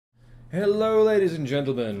Hello ladies and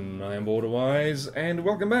gentlemen, I am BorderWise, and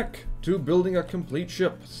welcome back to building a complete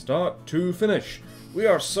ship, start to finish. We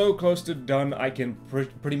are so close to done, I can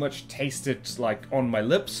pretty much taste it like on my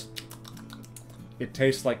lips. It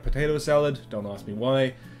tastes like potato salad, don't ask me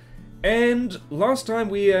why. And last time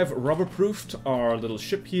we have rubber-proofed our little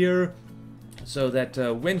ship here, so that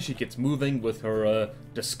when she gets moving with her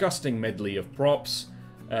disgusting medley of props,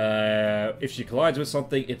 if she collides with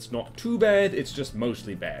something, it's not too bad, it's just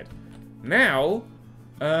mostly bad. Now,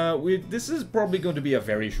 this is probably going to be a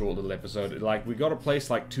very short little episode. Like, we gotta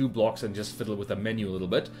place like 2 blocks and just fiddle with the menu a little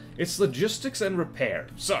bit. It's logistics and repair.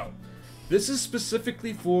 So, this is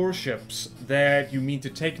specifically for ships that you need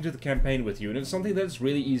to take into the campaign with you, and it's something that's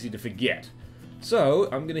really easy to forget. So,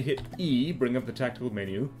 I'm gonna hit E, bring up the tactical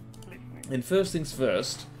menu, and first things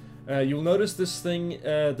first, you'll notice this thing,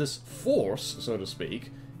 this force, so to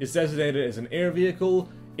speak, is designated as an air vehicle.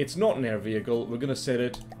 It's not an air vehicle. We're gonna set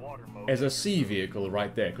it as a sea vehicle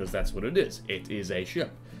right there, because that's what it is. It is a ship.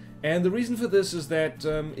 And the reason for this is that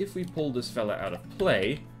if we pull this fella out of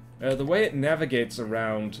play, the way it navigates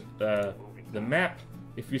around the map,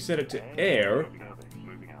 if you set it to air,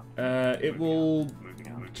 it will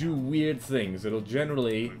do weird things. It'll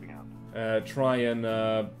generally try and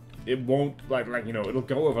it won't, you know, it'll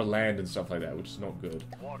go over land and stuff like that, which is not good.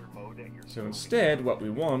 So instead, what we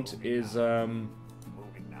want is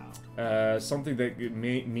something that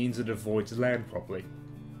means it avoids land properly.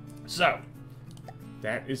 So,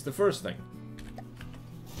 that is the first thing.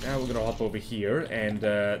 Now we're going to hop over here, and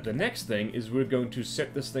the next thing is we're going to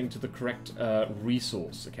set this thing to the correct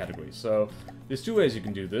resource category. So, there's 2 ways you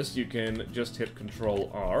can do this. You can just hit Control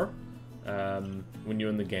R when you're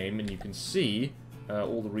in the game, and you can see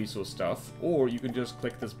all the resource stuff, or you can just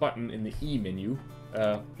click this button in the E menu,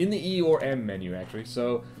 in the E or M menu actually.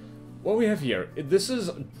 So, what we have here, this is,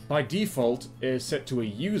 by default, is set to a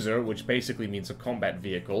user, which basically means a combat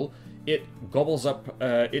vehicle. It gobbles up,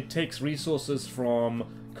 it takes resources from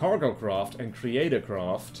cargo craft and creator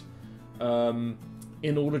craft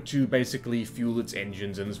in order to basically fuel its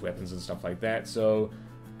engines and its weapons and stuff like that. So,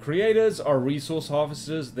 creators are resource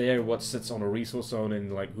harvesters. They're what sits on a resource zone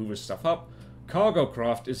and like hoovers stuff up. Cargo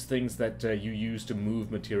craft is things that you use to move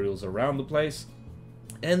materials around the place.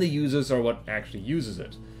 And the users are what actually uses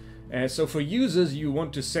it. So for users, you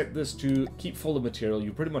want to set this to keep full of material.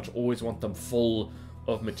 You pretty much always want them full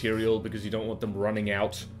of material because you don't want them running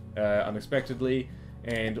out unexpectedly.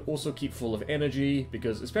 And also keep full of energy,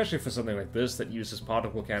 because especially for something like this that uses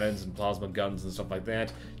particle cannons and plasma guns and stuff like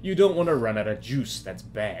that, you don't want to run out of juice. That's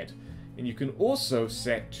bad. And you can also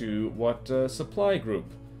set to what supply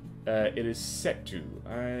group it is set to.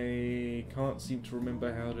 I can't seem to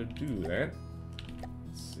remember how to do that.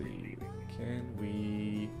 Let's see. Can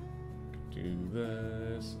we do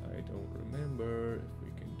this? I don't remember if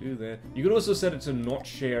we can do that. You can also set it to not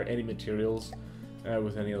share any materials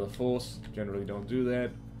with any other force. Generally don't do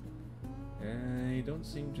that. I don't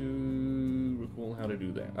seem to recall how to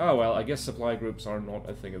do that. Oh well, I guess supply groups are not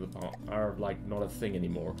a thing of the past, are like not a thing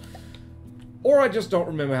anymore. Or I just don't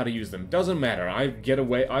remember how to use them. Doesn't matter. I've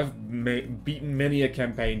beaten many a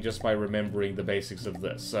campaign just by remembering the basics of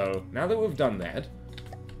this. So now that we've done that,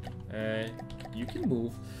 you can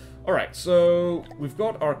move. Alright, so we've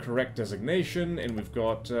got our correct designation, and we've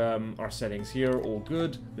got our settings here, all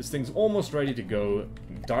good. This thing's almost ready to go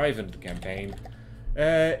dive into the campaign.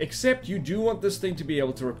 Except you do want this thing to be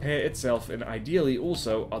able to repair itself, and ideally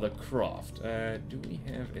also other craft. Do we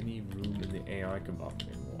have any room in the AI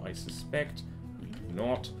compartment anymore? I suspect we do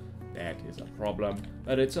not. That is a problem,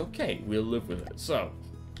 but it's okay. We'll live with it. So,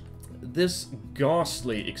 this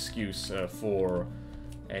ghastly excuse for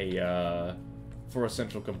a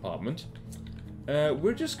central compartment.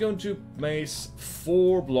 We're just going to place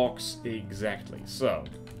 4 blocks exactly. So,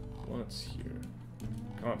 what's here?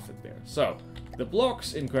 Can't fit there. So, the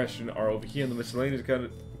blocks in question are over here in the miscellaneous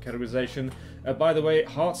categorization. By the way,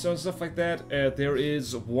 Hearthstone, stuff like that, there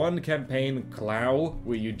is one campaign, Clow,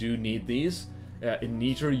 where you do need these. In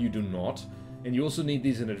Neater, you do not. And you also need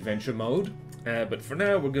these in Adventure mode. But for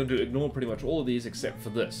now, we're going to ignore pretty much all of these except for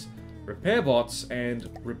this. Repair bots and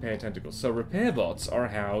repair tentacles. So repair bots are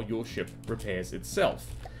how your ship repairs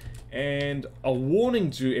itself. And a warning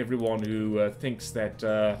to everyone who thinks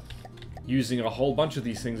that using a whole bunch of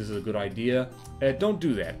these things is a good idea. Don't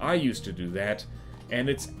do that. I used to do that. And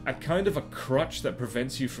it's a kind of a crutch that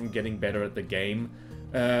prevents you from getting better at the game.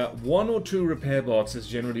 1 or 2 repair bots is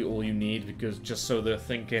generally all you need, because just so the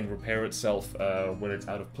thing can repair itself when it's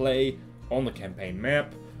out of play on the campaign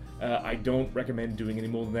map. I don't recommend doing any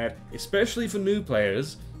more than that, especially for new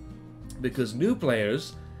players, because new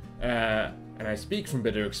players and I speak from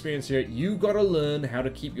bitter experience here, you gotta learn how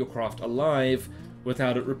to keep your craft alive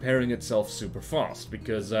without it repairing itself super fast,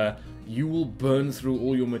 because you will burn through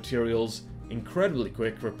all your materials incredibly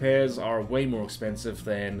quick. Repairs are way more expensive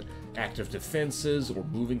than active defenses, or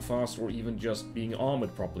moving fast, or even just being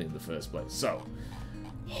armored properly in the first place. So,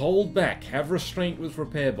 hold back, have restraint with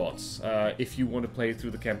repair bots if you want to play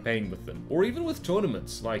through the campaign with them, or even with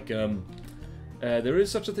tournaments. Like, there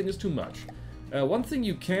is such a thing as too much. One thing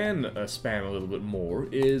you can spam a little bit more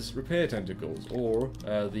is repair tentacles, or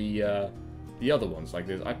the other ones like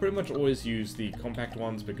this. I pretty much always use the compact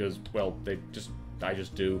ones because, well, I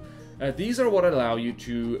just do. These are what allow you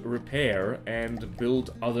to repair and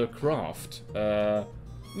build other craft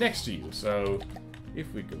next to you. So,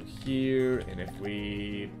 if we go here, and if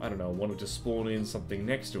we, I don't know, wanted to spawn in something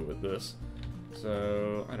next to it with this.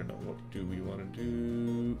 So, I don't know, what do we want to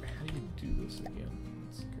do? How do you do this again?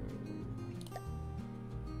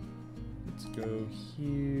 Let's go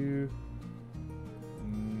here.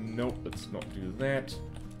 Nope, let's not do that.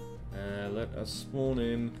 Let us spawn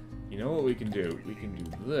in. You know what we can do? We can do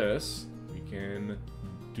this. We can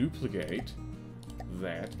duplicate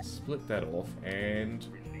that, split that off, and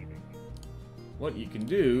what you can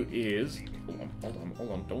do is... Hold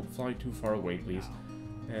on, don't fly too far away, please.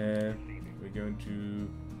 We're going to...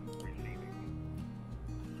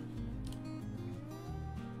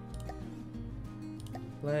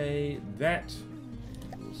 play that.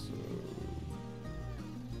 So...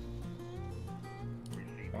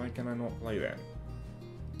 why can I not play that?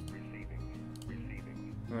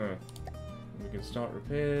 We can start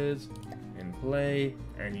repairs and play,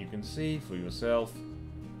 and you can see for yourself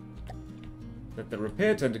that the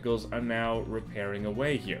repair tentacles are now repairing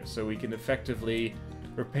away here, so we can effectively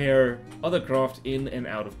repair other craft in and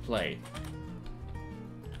out of play.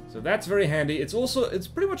 So that's very handy. It's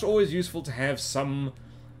pretty much always useful to have some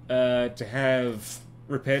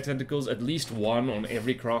repair tentacles, at least one on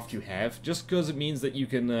every craft you have, just because it means that you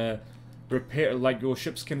can repair, like your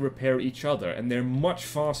ships can repair each other, and they're much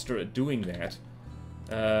faster at doing that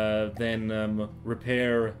than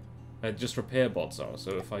repair bots are.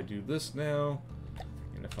 So if I do this now,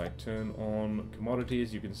 and if I turn on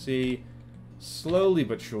commodities, you can see slowly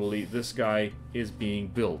but surely this guy is being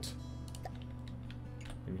built.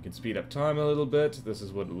 And we can speed up time a little bit. This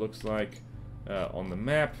is what it looks like on the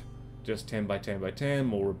map. Just 10 by 10 by 10.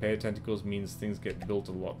 More repair tentacles means things get built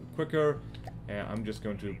a lot quicker. I'm just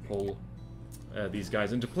going to pull these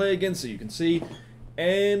guys into play again so you can see.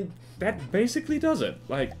 And that basically does it.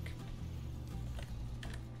 Like,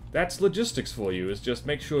 that's logistics for you. Is just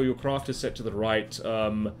make sure your craft is set to the right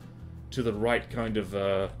kind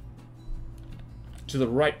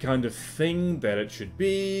of thing that it should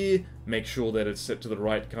be. Make sure that it's set to the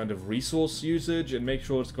right kind of resource usage, and make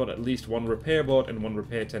sure it's got at least one repair bot and one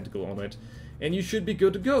repair tentacle on it, and you should be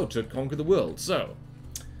good to go to conquer the world. So,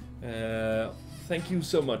 thank you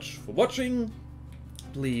so much for watching.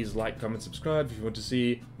 Please like, comment, subscribe if you want to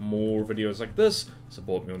see more videos like this.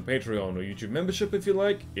 Support me on Patreon or YouTube membership if you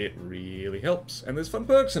like. It really helps, and there's fun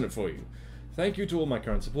perks in it for you. Thank you to all my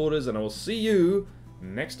current supporters, and I will see you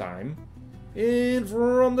next time in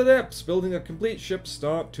From the Depths, building a complete ship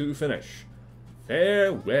start to finish.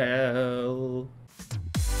 Farewell.